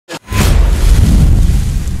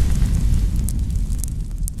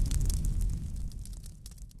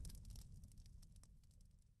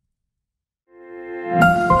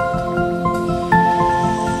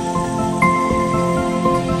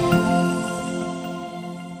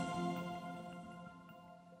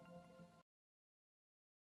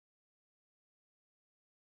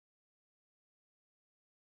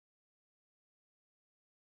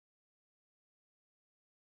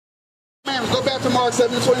Go back to Mark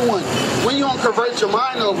 7:21. When you don't convert your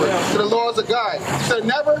mind over to the laws of God. You said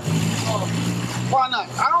never? Why not?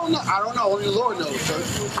 I don't know. I don't know. Only the Lord knows, sir.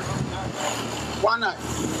 Why not?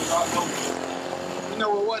 You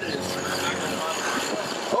know what is.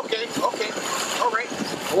 Okay. All right.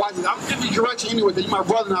 I'm giving you correction anyway, that you're my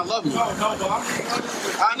brother and I love you.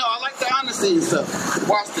 I know, I like the honesty and stuff.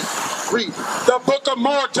 Watch this. Read. The book of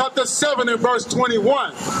Mark, chapter 7 and verse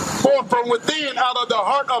 21. For from within, out of the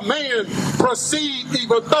heart of man, proceed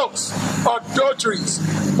evil thoughts, adulteries,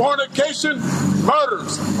 fornication,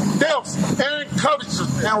 murders, thefts, and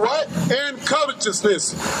covetousness. And what? And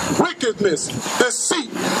covetousness, wickedness,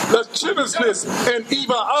 deceit, lasciviousness, and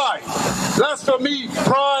evil eye, blasphemy,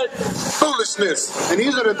 pride, foolishness. And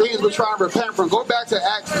these are the things we're trying to repent from. Go back to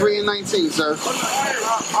Acts 3:19, sir.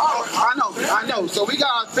 I know. So we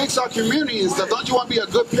gotta fix our community and stuff. Don't you want to be a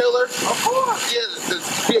good pillar? Of course.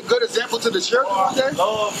 Yeah, be a good example to the church one day?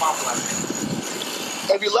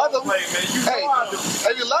 If you love them, if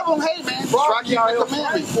you love them, hey man, try to keep the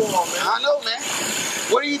commandments. I know, man.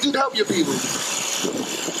 What do you do to help your people?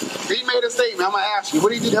 He made a statement. I'm gonna ask you, what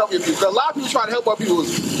do you do to help your people? A lot of people try to help our people.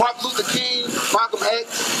 Martin Luther King, Malcolm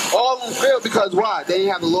X, all of them failed because why? They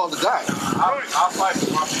didn't have the laws of God. I'll fight for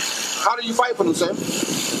them. How do you fight for them, sir?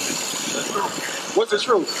 The truth. What's the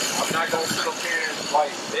truth? I'm not gonna sit up here and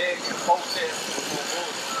like beg and protest.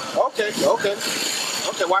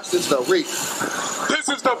 Okay, watch this though. Read. This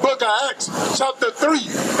is the book of Acts, chapter 3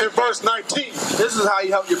 and verse 19. This is how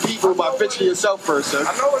you help your people by fixing yourself first, sir.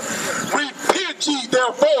 I know it's Repent ye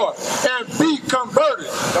therefore and be converted,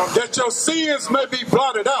 that your sins may be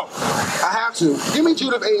blotted out. I have to. Give me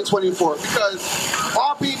Jude 8:24, because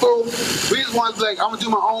all people, we just want to like, I'm gonna do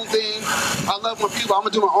my own thing. I love my people. I'm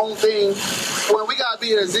gonna do my own thing. When we gotta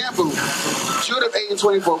be an example. Jude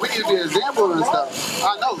 8:24. We need to be an example and stuff.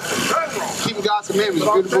 I know. Keeping God's commandments,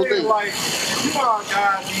 a beautiful thing. like, you know how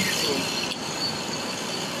God needs to.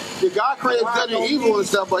 Yeah, God created good and evil and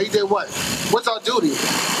stuff, but He did what? What's our duty? He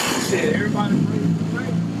said, everybody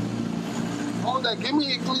pray. Hold that. Give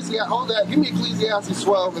me Ecclesiastes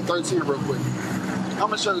 12 and 13 real quick. I'm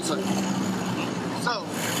gonna show you something. So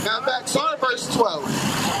now back. Start at verse 12.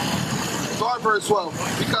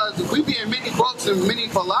 Because we be in many books and many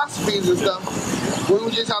philosophies and stuff, we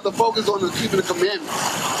just have to focus on keeping the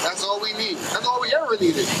commandments. That's all we need. That's all we ever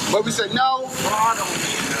needed. But we said no.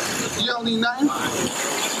 You don't need nothing.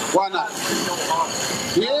 Why not?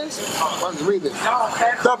 Yes? Let's read it.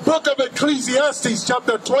 The book of Ecclesiastes,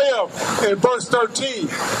 chapter 12 and verse 13.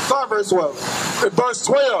 Start verse 12. And verse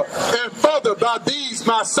 12. And further, by these,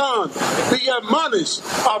 my son, be admonished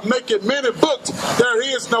of making many books, there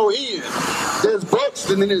is no end. There's books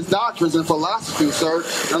and then there's doctrines and philosophy, sir.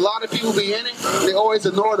 And a lot of people be in it, they always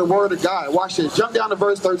ignore the word of God. Watch this. Jump down to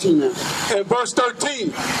verse 13 now. In verse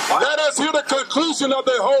 13, let us hear the conclusion of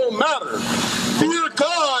the whole matter. Fear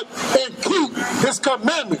God and keep His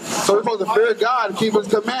commandments. So we're supposed to fear God and keep His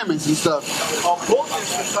commandments and stuff. A book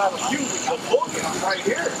is inside of you. The book is right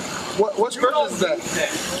here. What scripture is that?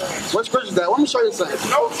 What scripture is that? Let me show you something.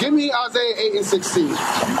 Give me Isaiah 8 and 16.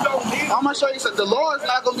 I'm going to show you something. The law is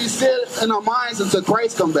not going to be set in our minds until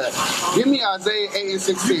Christ comes back. Give me Isaiah 8 and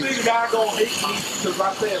 16. You think God going to hate me because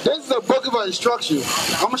I said this is a book of instruction.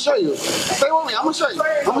 I'm going to show you. Stay with me. I'm going to show you.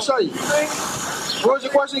 I'm going to show you. What was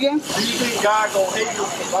your question again? Do you think God going to hate you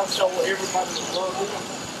because I show everybody the love Him?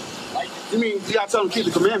 You mean you got to tell them to keep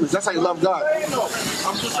the commandments. That's how you love God. I'm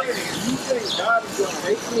just saying, you think God is going to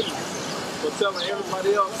hate me for telling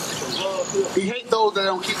everybody else to love Him? He hates those that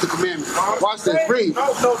don't keep the commandments. Watch this. Read.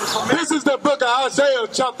 This is the book of Isaiah,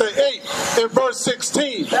 chapter 8 and verse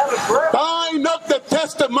 16. Bind up the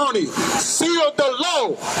testimony, seal the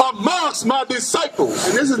law amongst my disciples.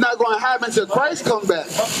 And this is not going to happen until Christ comes back.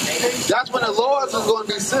 That's when the laws is going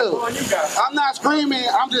to be sealed. I'm not screaming.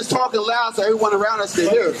 I'm just talking loud so everyone around us can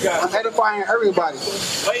hear. I'm edifying everybody.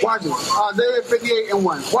 Watch this. Isaiah 58 and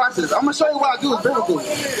 1. Watch this. I'm going to show you what I do is biblical.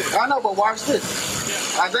 I know, but watch this.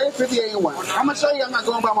 Isaiah 58 and 1. I'm going to show you I'm not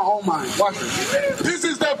going by my own mind. Watch this. This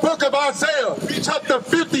is the book of Isaiah, chapter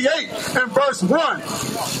 58 and verse 1.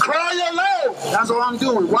 Cry aloud. That's what I'm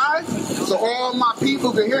doing. Why? So all my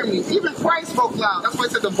people can hear me. Even Christ spoke loud. That's why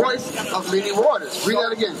he said the voice of many waters. Read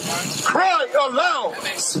that again. Cry aloud,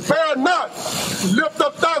 spare not, lift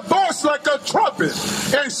up thy voice like a trumpet,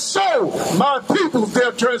 and show my people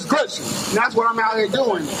their transgression. And that's what I'm out here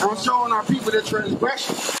doing. I'm showing our people their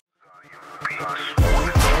transgression.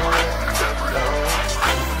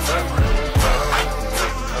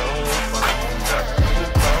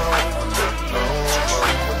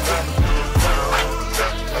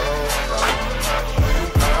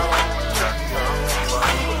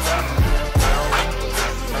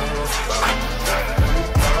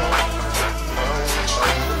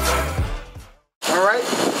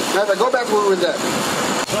 that. Go back to where we was at.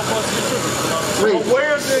 Read.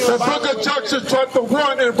 The book of Judges, chapter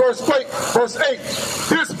 1 and verse 8.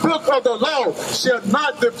 This book of the law shall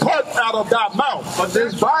not depart out of thy mouth. But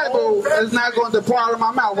this Bible is not going to depart out of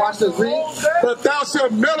my mouth. Watch this. Read. But thou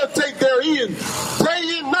shalt meditate therein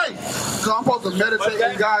day and night. So I'm supposed to meditate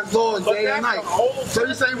in God's laws day and night. So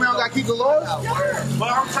you saying we don't got to keep the laws? But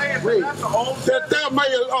I'm saying that thou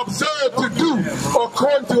mayest observe to do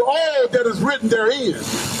according to all that is written therein.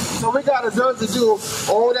 So we got to observe to do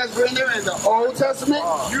all that's written there in the Old Testament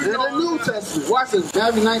and the New Testament. Watch this.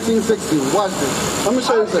 Matthew 19:16. Watch this. Let me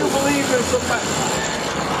show you something.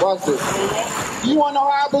 Watch this. You want to know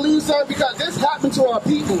how I believe, sir? Because this happened to our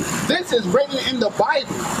people. This is written in the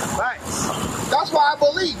Bible. Facts. That's why I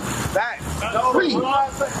believe. Facts. Read.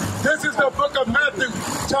 This is the book of Matthew,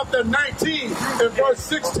 chapter 19 and verse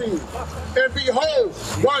 16. And behold,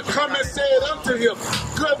 one come and said unto him,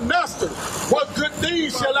 Good master, what good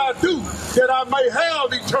things shall I do that I may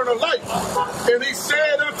have eternal life? And he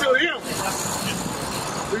said unto him,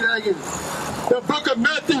 Read that again. The book of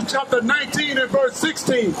Matthew, chapter 19 and verse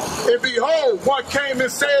 16. And behold, one came and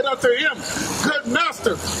said unto him, Good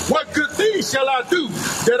master, what good things shall I do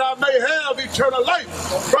that I may have eternal life?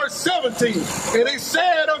 Verse 17. And he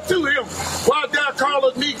said unto him, Why thou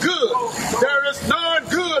callest me good? There is none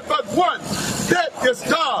good but one, that is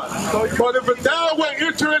God. But if thou wilt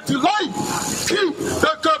enter into life, keep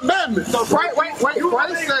the commandments. So wait.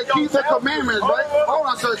 Christ said keep the commandments, right? Hold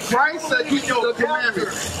on, sir. Christ said keep the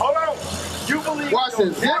commandments. Hold on. You believe Watch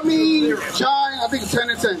this. Give me John, I think 10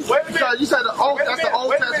 and 10. Because you said the Old, that's the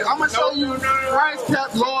Old Testament. I'm going to show you Christ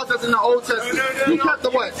kept laws that's in the Old Testament. He kept the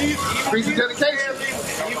what? Priest of dedication.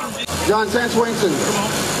 John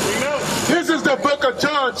 10:22. This is the book of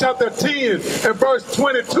John, chapter 10 and verse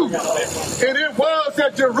 22. And it was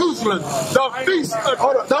at Jerusalem, the feast of...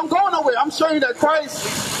 Hold on. Don't go nowhere. I'm showing you that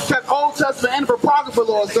Christ kept Old Testament and the Apocryphal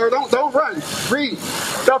laws, sir. Don't run. Read.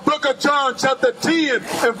 The book of John, chapter 10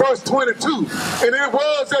 and verse 22. And it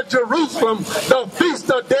was at Jerusalem, the feast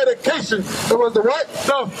of dedication. It was the what?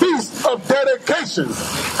 The feast of dedication.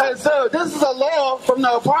 Hey, sir, this is a law from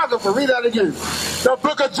the Apocrypha. Read that again. The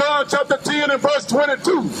book of John, chapter 10 and verse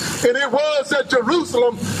 22. And it was at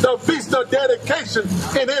Jerusalem, the feast of dedication,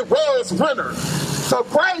 and it was winter. So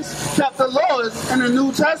Christ kept the laws in the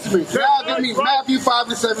New Testament. Now give me Matthew 5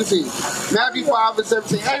 and 17. Matthew 5 and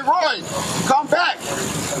 17. Hey, Roy, come back.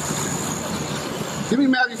 Give me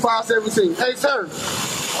Matthew 5, 17. Hey, sir.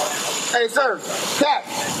 Hey, sir. Cat.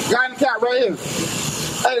 Guy in the cat right here.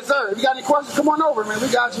 Hey, sir, if you got any questions, come on over, man. We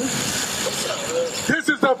got you. This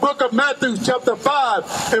is the book of Matthew, chapter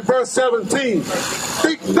 5 and verse 17.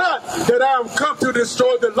 Think not that I am come to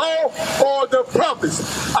destroy the law or the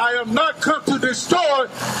prophets. I am not come to destroy,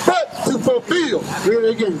 but to fulfill. Read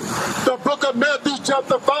it again. The book of Matthew,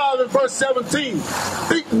 chapter 5 and verse 17.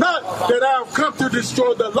 Think not that I have come to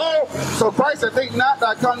destroy the law. So Christ said, think not that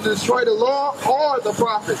I come to destroy the law or the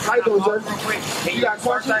prophets. How you doing, sir? You got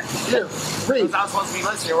questions? Yeah. Read. I was supposed to be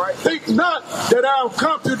listening, right? Think not that I have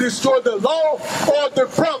come to destroy the law or the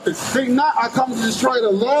prophets. Think not I come to destroy the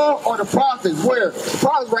law or the prophets. Where? The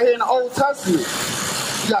prophets right here in the Old Testament.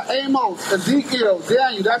 You got Amos, Ezekiel,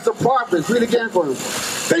 Daniel. That's the prophets. Read again for him.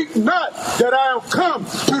 Think not that I have come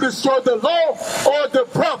to destroy the law or the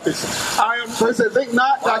prophets. So he said, think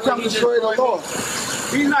not that I come to destroy the law.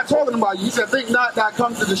 He's not talking about you. He said, think not that I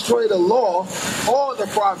come to destroy the law or the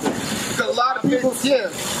prophets. Because a lot of people,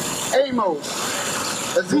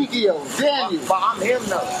 Amos, Ezekiel, Daniel. But I'm him,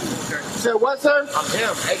 though. You said what, sir? I'm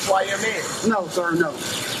him. H-Y-M-N. No, sir, no.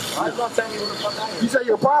 I was going to tell you who the fuck I am. You say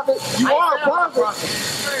you're a prophet? You are a prophet.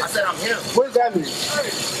 I said I'm him. What does that mean?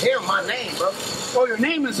 Him, my name, bro. Oh, your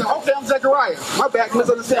name is him. Okay, I'm Zechariah. My bad,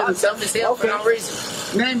 misunderstanding. It's him for no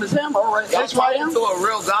reason. Name is him? All right. I'm talking H-Y-M? to a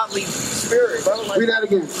real godly spirit, bro. Like, read that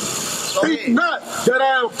again. Think not that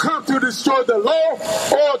I have come to destroy the law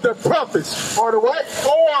or the prophets. Or the what?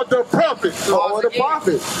 Or the prophets. Or the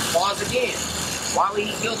prophets. Pause again. Why would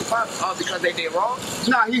he kill the prophets? Oh, because they did wrong?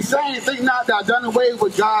 Nah, he's saying, think not that I've done away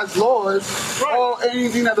with God's laws or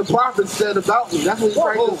anything that the prophets said about me. That's what he's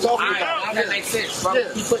talking about. That makes sense, bro.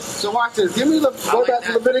 Yeah. So watch this. Go back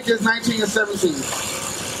to Leviticus 19 and 17.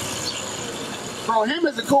 Bro, him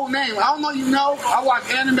is a cool name. I don't know you know. I watch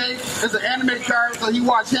anime. There's an anime character. You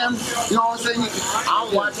watch him. You know what I'm saying? I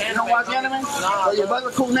don't watch anime. You don't watch anime? No. Yeah, that's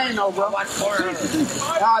a cool name, though, bro. I watch porn.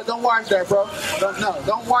 Don't watch that, bro.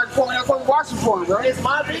 Don't watch porn. You're supposed to watch porn, bro. It's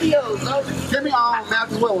my videos, bro. Give me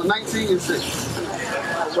Matthew 19 and 6.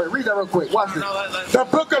 Wait, read that real quick. Watch this. The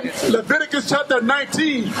book of Leviticus chapter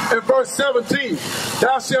 19 and verse 17.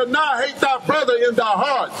 Thou shalt not hate thy brother in thy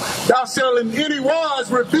heart. Thou shalt in any wise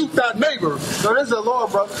rebuke thy neighbor. So this is the law,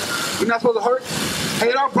 brother. We're not supposed to hurt.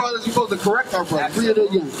 Hate our brothers. You're supposed to correct our brothers. Read it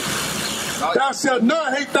again. Thou shalt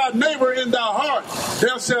not hate thy neighbor in thy heart.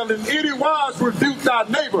 Thou shalt in any wise rebuke thy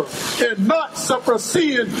neighbor, and not suffer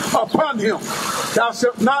sin upon him. Thou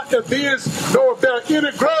shalt not avenge nor bear any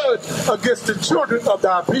grudge against the children of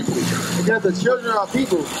thy people. Against the children of our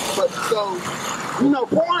people. But so, you know,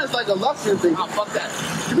 porn is like a lusting thing. Oh, fuck that.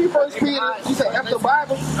 Give me 1 Peter. You say F the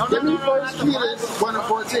Bible. Give me 1 Peter 1 and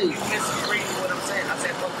 14. You misread what I'm saying. I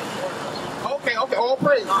said fuck the porn. Okay, all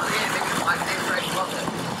praise. Oh, yeah, nigga, like they right, fuck that.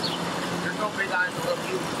 There's no big eyes and little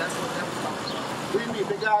U's. That's what that was talking about. What do you mean,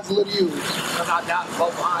 big eyes and little U's? Because I doubt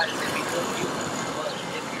both eyes and be little U's. But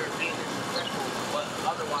if you're being disrespectful, but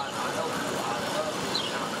otherwise, I know you. I love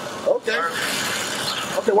you. Okay.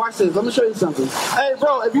 Okay, watch this. Let me show you something. Hey,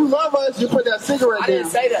 bro, if you love us, you put that cigarette down. I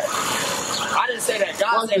didn't say that. I didn't say that.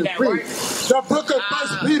 God said that, right? The book of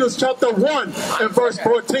 1 Peter chapter 1 and verse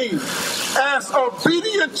 14. As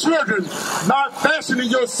obedient children, not fashioning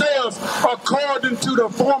yourselves according to the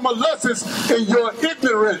former lusts in your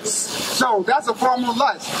ignorance. So that's a form of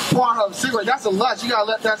lust. Pornhub, cigarette, that's a lust. You gotta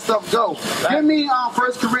let that stuff go. Give me 1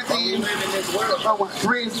 Corinthians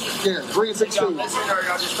 3 and 16. Y'all listening or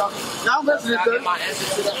y'all just talking? Now I'm listening Can I to get my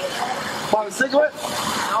answer to that? about the cigarette.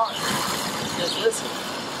 No, just listen.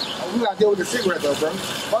 Oh, we gotta deal with the cigarette though, bro.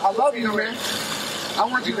 I love you, man. I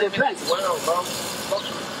want you to live in repent. this world, bro. Fuck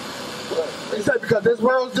you. You said because this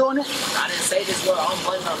world's doing it? I didn't say this world. I don't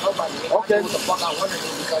blame on nobody. Okay. I do what the fuck I want to do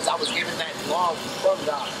because I was given that law from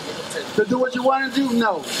God. To do what you want to do?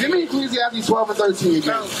 No. Give me Ecclesiastes 12 and 13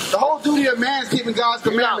 again. The whole duty of man is keeping God's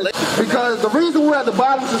commandments. Because the reason we're at the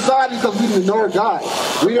bottom of society is because we ignore God.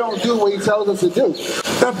 We don't do what he tells us to do.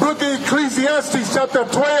 The book of Ecclesiastes chapter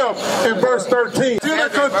 12 and verse 13. To the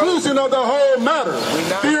conclusion of the whole matter.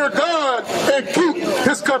 Fear God and keep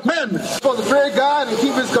his commandments. We're supposed to fear God and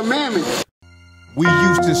keep his commandments. We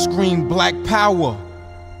used to scream black power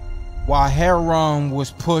while heroin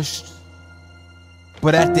was pushed.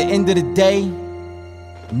 But at the end of the day,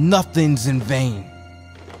 nothing's in vain.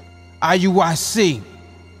 IUIC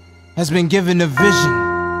has been given a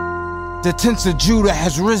vision. The tents of Judah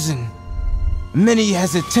has risen. Many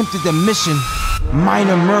has attempted the mission.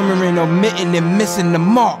 Minor murmuring, omitting, and missing the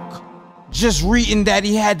mark. Just reading that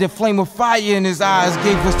he had the flame of fire in his eyes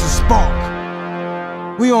gave us the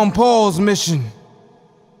spark. We on Paul's mission.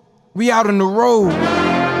 We out on the road,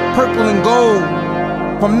 purple and gold.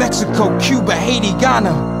 From Mexico, Cuba, Haiti,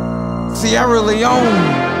 Ghana, Sierra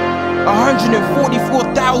Leone.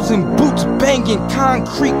 144,000 boots banging,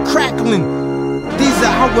 concrete crackling. These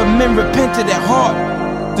are our men repented at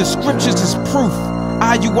heart. The scriptures is proof.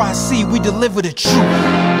 IUIC, we deliver the truth.